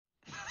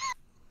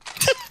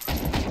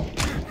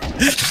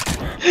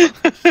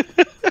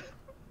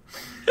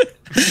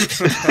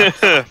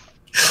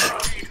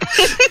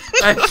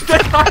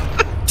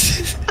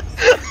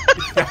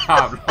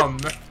Jævla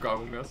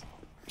møkkaunge, altså.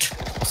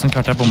 Hvordan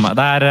klarte jeg å bomme?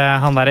 Det er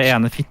han der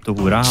ene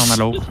fittehora, han er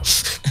low.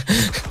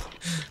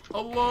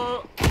 Allah!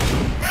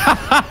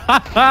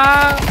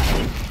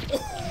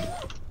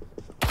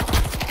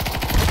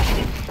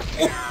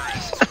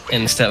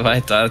 Eneste jeg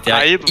vet er at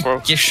jeg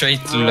ikke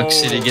skjøt Lux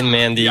i ryggen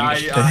med en digel.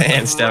 Det er det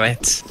eneste jeg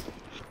vet.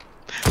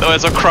 Det var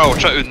en som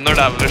croucha under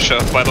der hvor du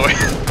skjøt, by the way.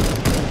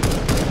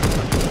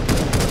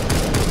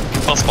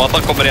 Pass på at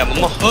han kommer igjennom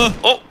nå.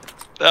 Åh!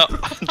 Ja,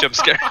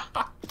 jumpscare.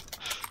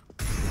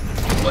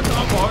 Hva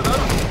var det der,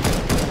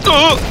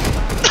 da?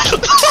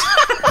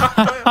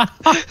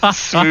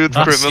 Smooth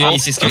criminal.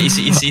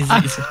 Easy.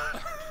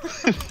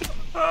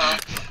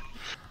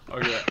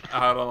 Ok,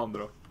 her er han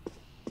andre også.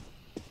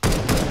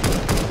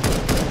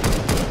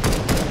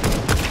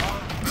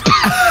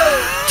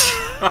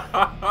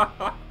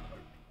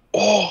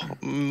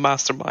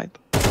 Mastermind.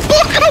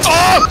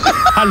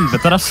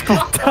 Helvete, det er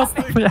skott, altså.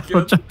 Jeg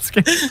får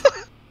jumpscare.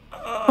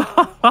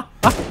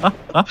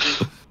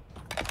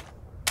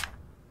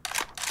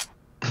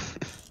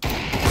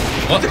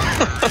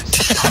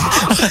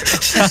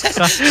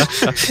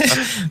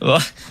 Hva?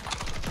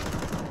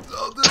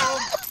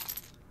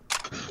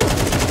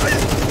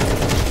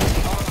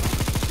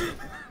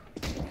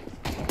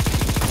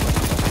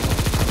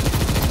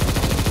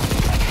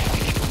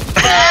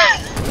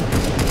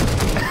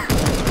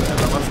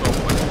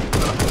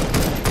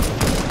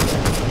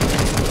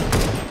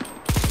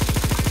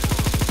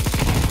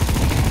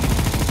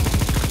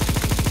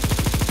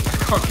 Jeg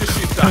kan ikke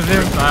skyte her.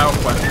 Nei, jeg er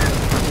oppe her.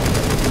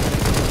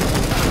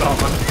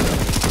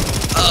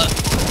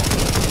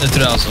 Det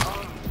tror jeg også.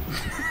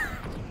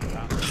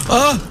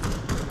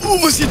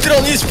 Hvor sitter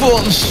han i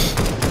spawn?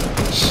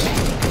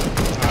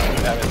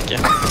 Jeg vet ikke.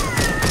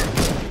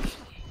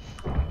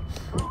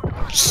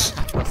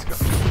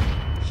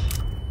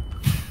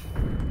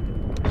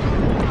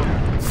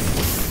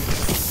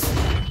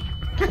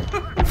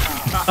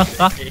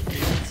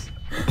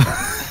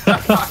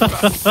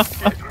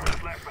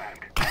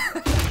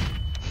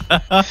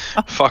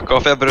 Fuck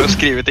off, jeg prøver å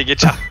skrive ting i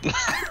chatten.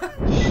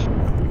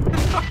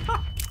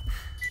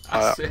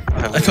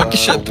 Jeg kan ikke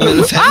kjøpe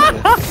med 5.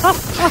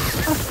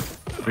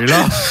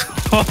 Rilla.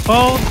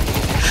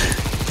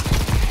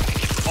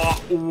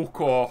 OK.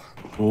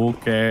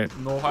 Ok.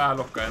 Nå har jeg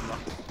lokket inn, da.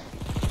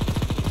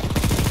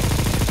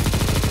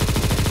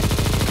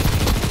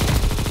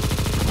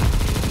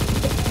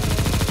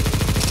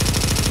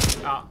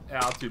 Ja, jeg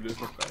har tydeligvis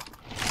lokket inn.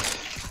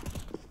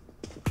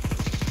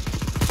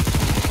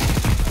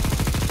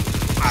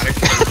 Er det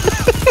ikke?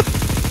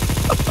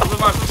 Altså,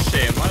 hva er det som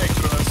skjer meg? Jeg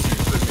tror det er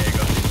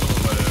super-megativt, og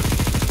bare...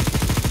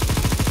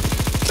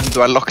 Du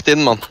er lagt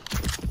inn, mann.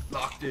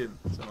 Lagt inn,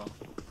 se nå.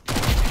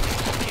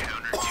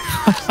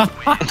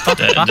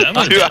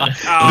 Du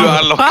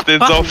er lagt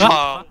inn så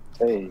faen.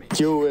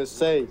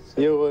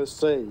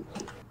 USA.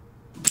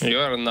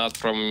 You're not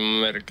from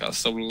America,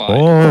 so lie.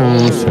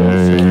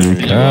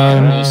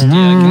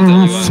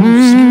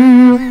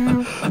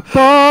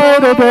 By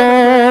the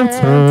dawn's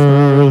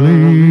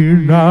early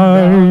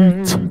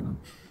night.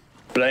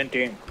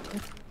 Blending.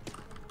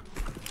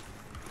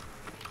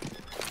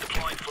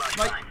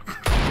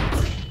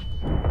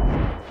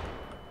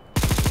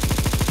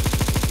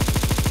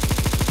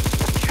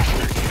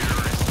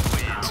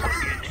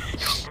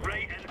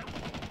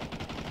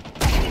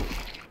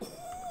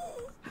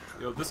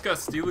 Yo, this guy's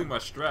stealing my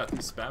strat.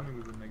 He's spamming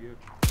with the negative.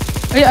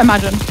 Yeah,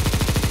 imagine.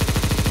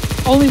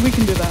 Only we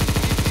can do that.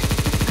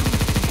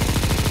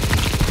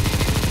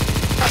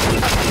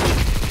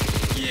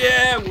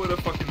 Yeah, what a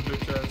fucking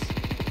bitch ass.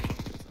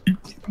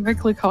 If I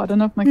click hard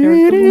enough, my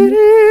character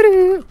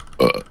will.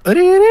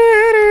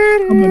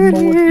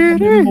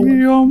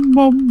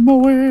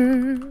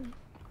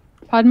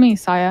 Pardon me,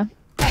 sire.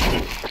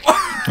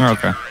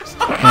 Okay.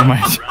 Oh my.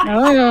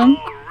 Oh yeah.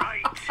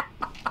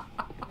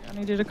 I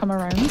need you to come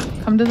around.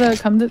 Come.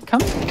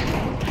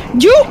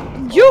 You!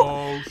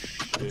 Oh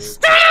shit.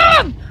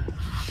 Stand!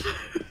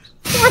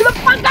 Where the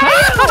fuck are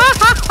you?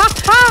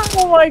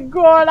 Oh my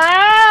god,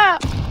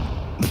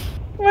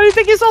 Why do you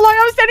think you're so long?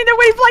 I was standing there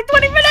waiting for like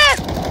 20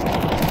 minutes!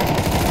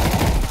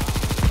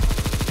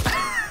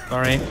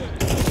 Sorry.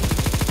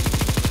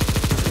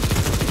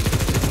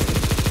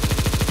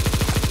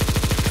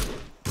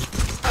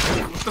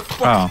 What the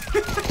fuck? Oh.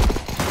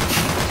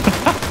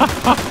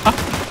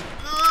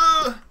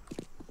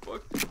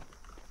 Fuck.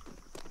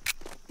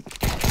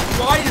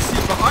 Why is he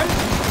behind me?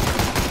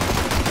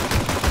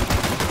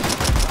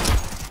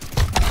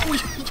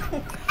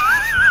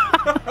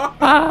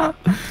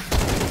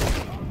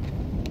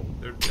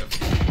 They're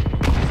definitely...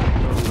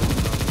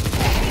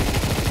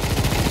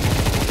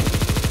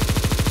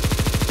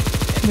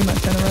 They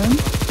might turn around.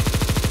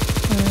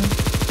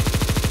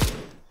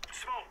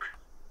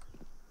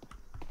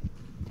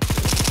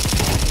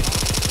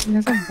 You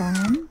guys have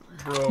bomb?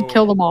 Bro,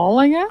 Kill them all,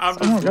 I guess? I'm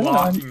Oh my just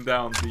god. locking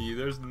down B.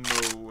 There's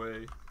no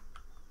way.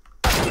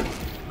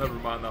 Never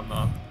mind, I'm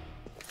not.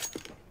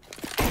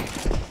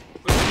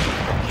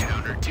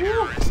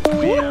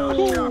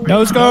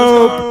 No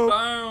scope!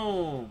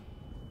 Down.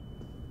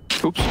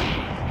 Oops.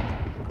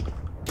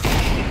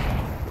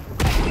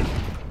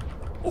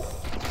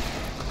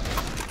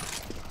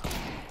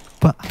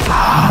 But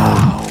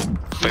how?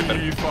 Fy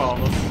faen,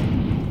 ass.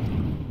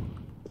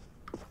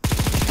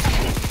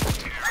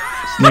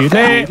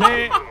 Nydelig!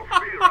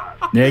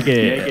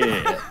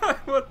 Nydelig.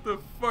 What the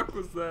fuck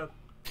was that?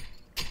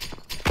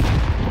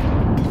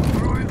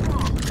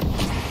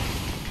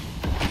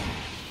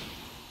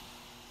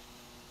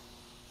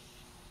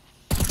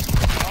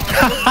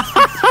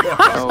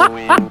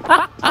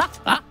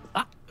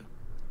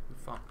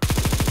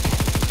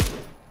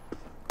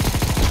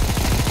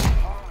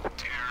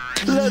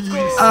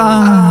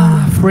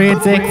 Free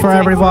dick for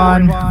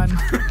everyone.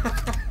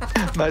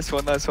 Nice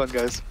one,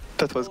 guys.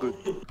 That was good.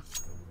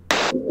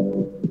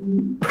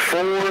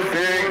 4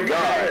 big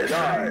guys.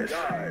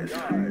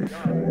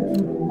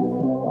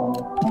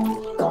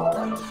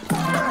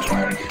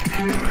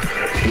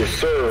 Yes,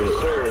 sir.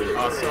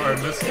 Oh, sorry,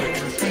 I missed it.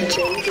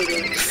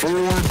 4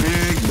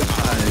 big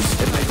guys.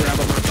 If they grab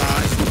on my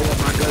thighs, blow up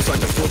my guts like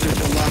the 4th of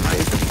July.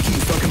 If they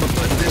keep fucking my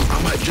butt, then I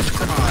might just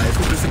cry.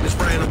 Put this in the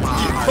spraying on my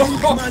eyes.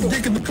 My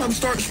dick in the cum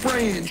start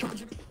spraying.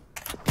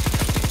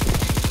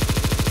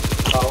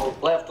 Oh,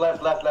 left.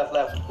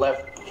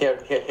 Here.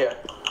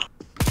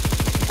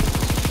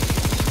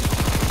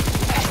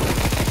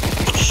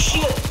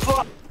 Shit,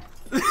 fuck.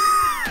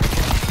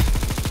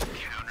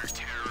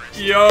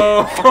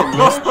 Yo!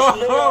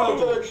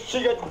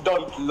 She got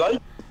dunked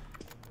like.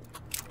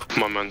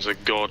 My man's a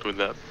god with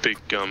that big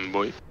gun,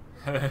 boy.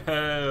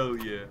 Hell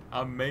yeah.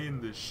 I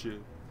main this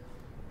shit.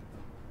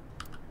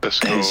 Let's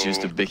go. He's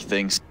used to big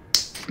things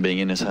being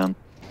in his hand.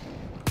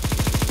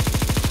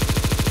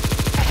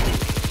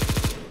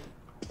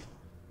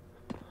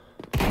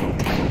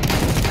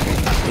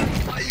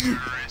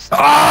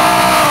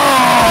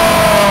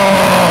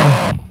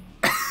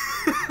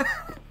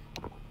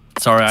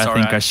 Sorry, I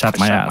think I shot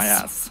my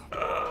ass.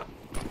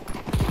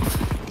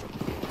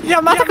 Yeah,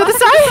 I'm not gonna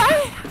say!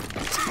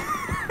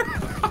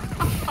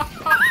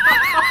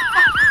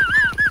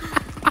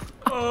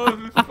 Åh,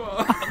 fy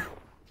faen.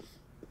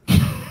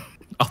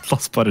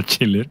 Atlas bare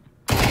chiller.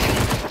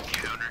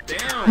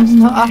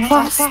 Damn.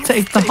 Atlas,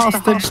 take the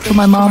hostage to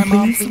my mom,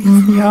 please.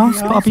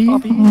 Yes, Bobby.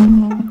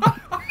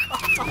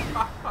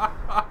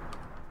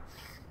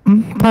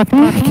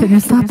 Papi, can you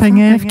stop being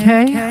AFK?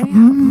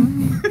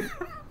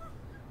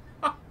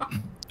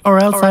 Or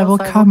else I will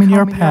come in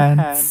your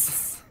pants.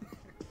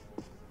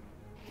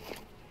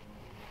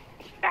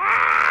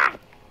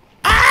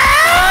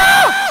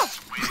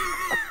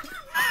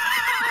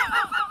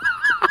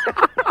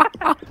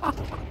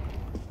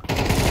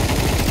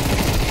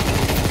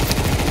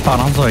 Faen,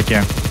 han så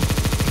ikke.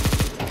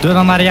 Du,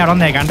 den der jævla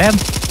negeren din.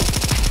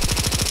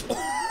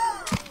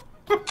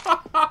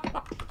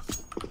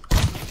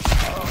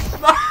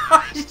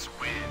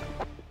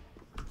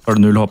 Har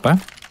du 0 HP?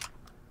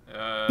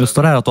 Det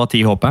står her at du har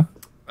 10 HP.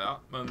 Ja,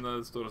 men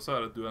det står også her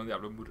at du er en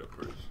jævla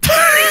morapuler.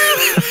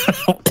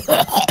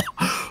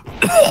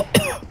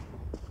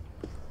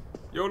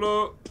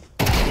 YOLO!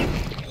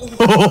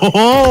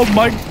 Oh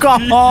my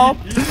god!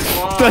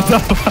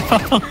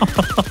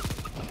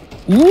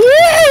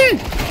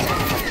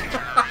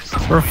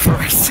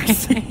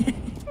 Reversing.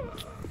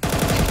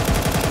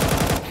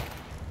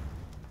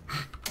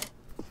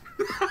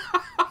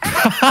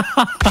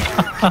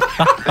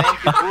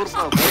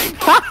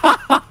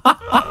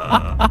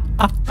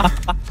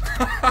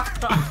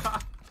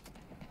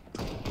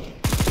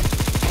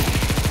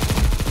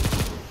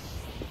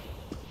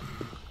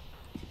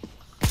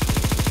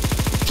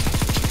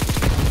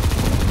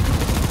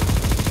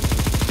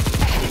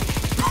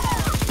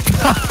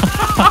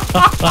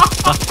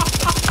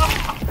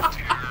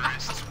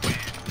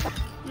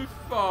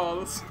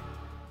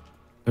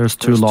 There's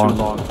too long.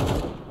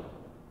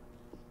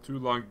 Too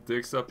long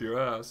dicks up your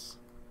ass.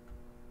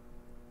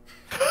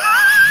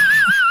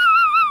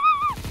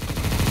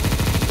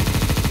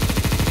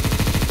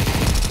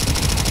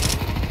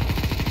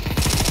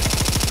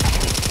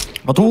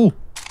 Hva to?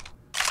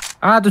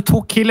 Du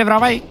tok killet fra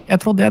meg. Jeg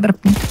trodde jeg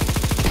drepte den.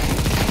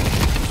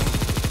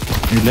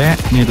 Nydelig,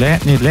 nydelig,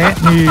 nydelig,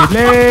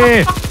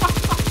 nydelig!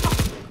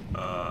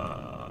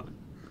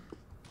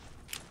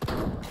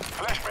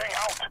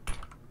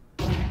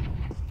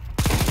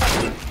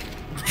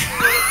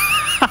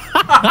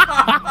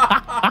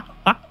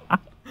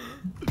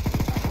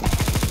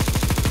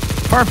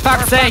 For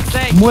fuck's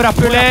sake!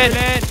 Morapuler!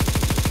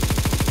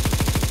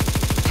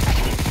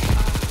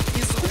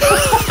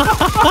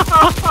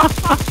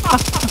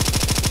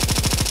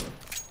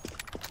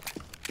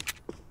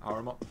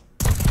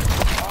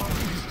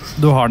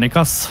 Du har den ikke,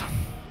 ass.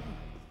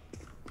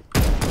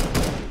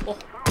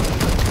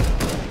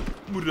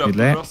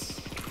 Nydelig.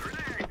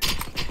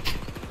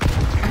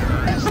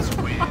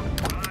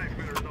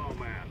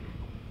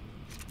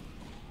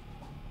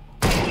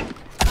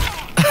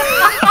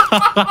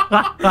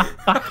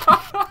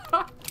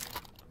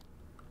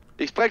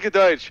 Ich spreche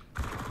Deutsch.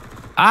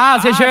 Ah,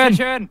 sehr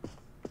schön.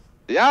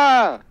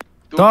 Ja.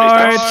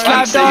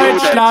 Deutschland,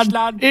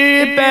 Deutschland,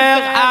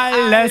 über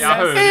alles, Jeg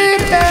hører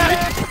ikke.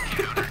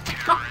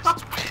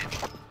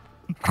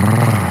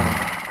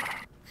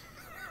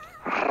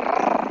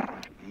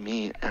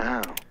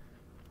 Meow.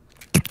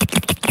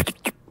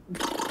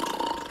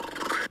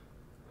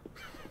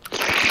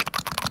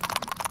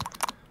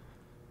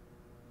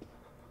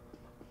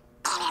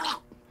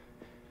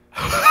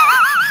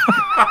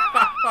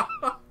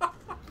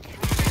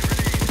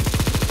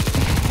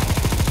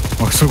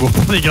 Var ikke så god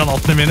på de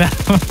granatene mine.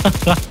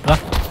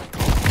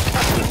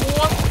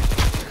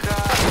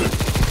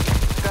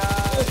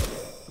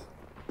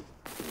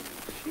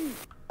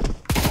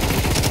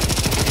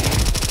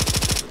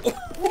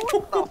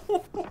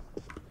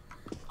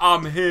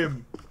 I'm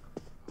him.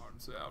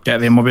 Ok,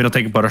 vi må begynne å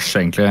tenke på rush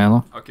egentlig nå.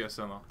 Ok,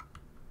 se nå.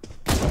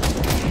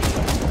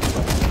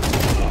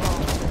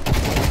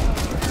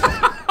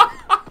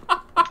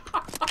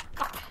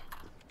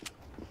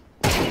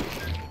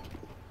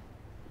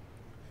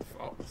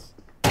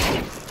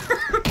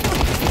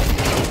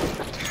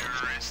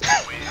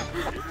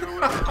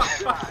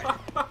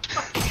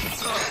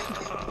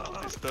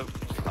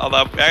 Ja,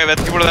 jeg vet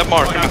ikke hvordan det er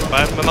Martin her,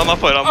 men han er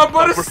foran. Han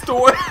bare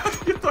står.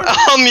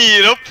 Han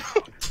gir opp.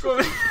 Kom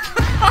igjen.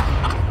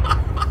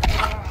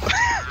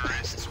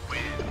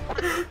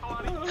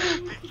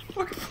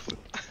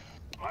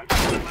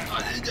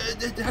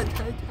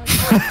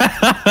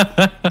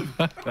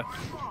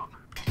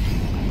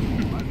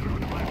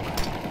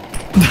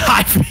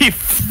 Nei, fy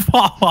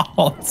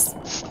faen!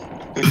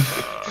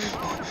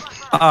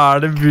 Er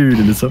det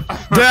mulig, liksom?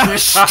 Det er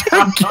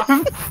stygge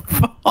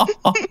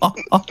faen!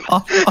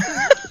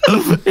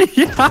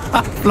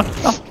 Jævla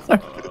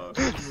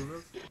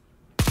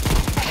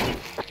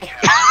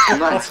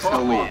Let's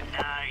go in.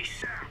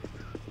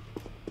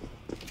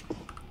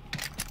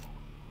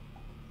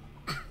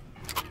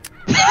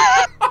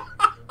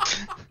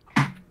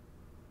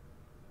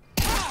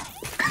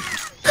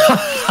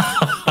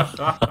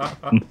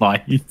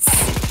 nice.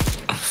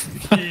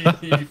 Fy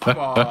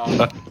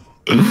faen.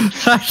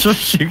 Det er så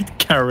sykt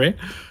carry.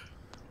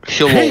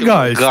 Hello, Hey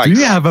guys, do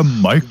you have a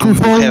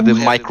microphone? I have a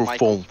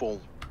microphone.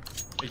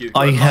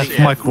 I have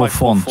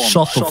microphone.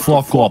 Shut the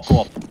fuck up.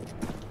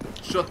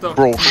 Shut up.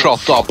 Bro,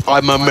 shut up.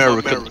 I'm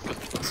American.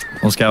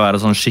 Nå skal jeg være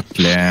sånn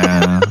skikkelig...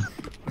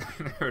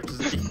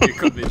 Hørtes ikke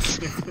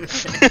convincing.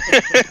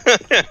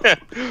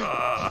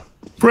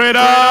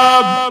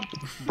 Freedom!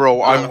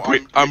 Bro, I'm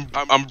Britain.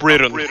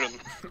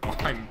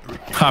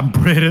 I'm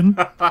Britain.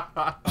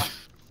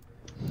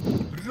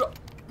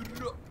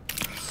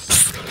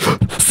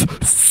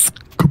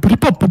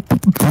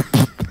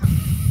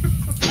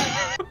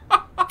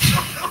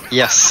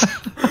 Yes.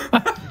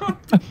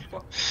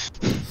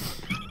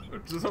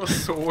 Du var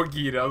så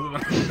gira altså.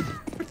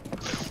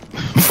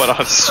 Bare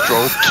ha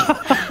stroke.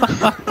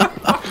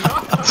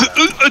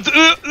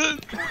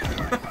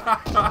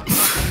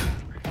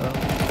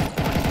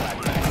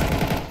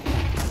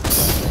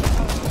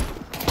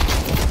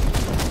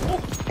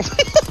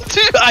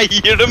 Du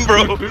eier dem,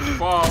 bro.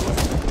 Faen.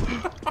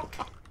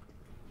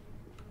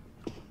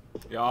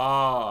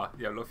 Ja,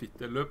 jævla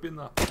fitte. Løp inn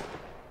da.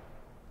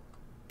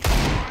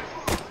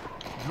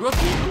 Du har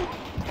digno.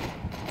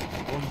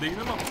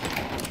 Omdigner da.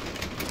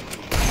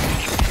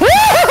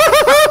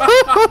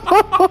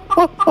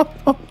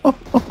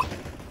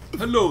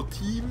 Hello,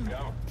 team.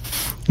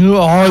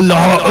 Hello,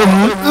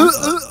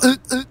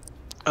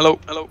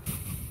 hello.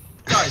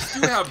 Guys, do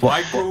you have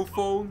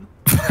microphone?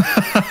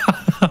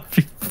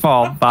 Fy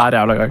faen, hver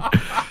jævla gang.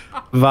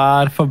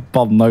 Hver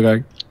forbanna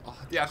gang.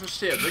 De er så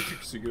kjedelige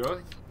kuksugere.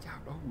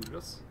 Jævla horer,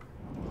 ass.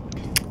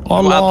 Du må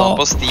adde han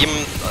på Steam.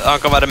 Han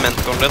kan være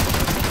mentoren din.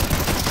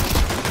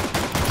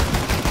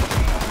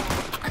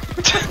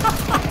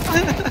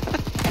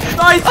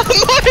 Nei!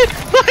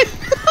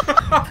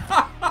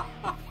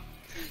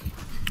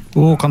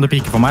 Kan du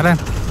pike for meg, eller?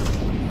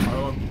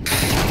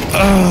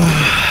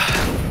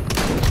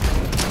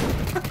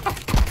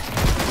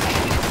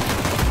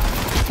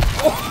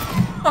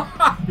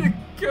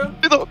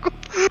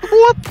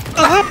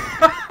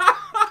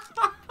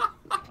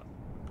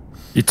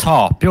 Vi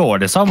taper jo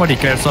det samme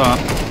likevel, så...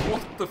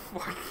 What the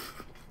fuck?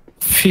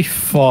 Fy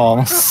faen,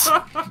 ass.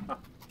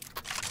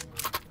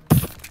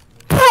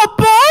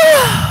 Pappa!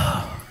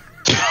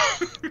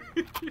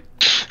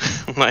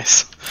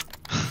 Nice.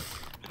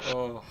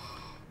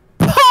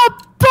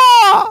 Pappa!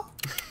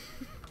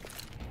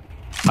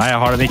 Nei, jeg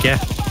har den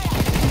ikke.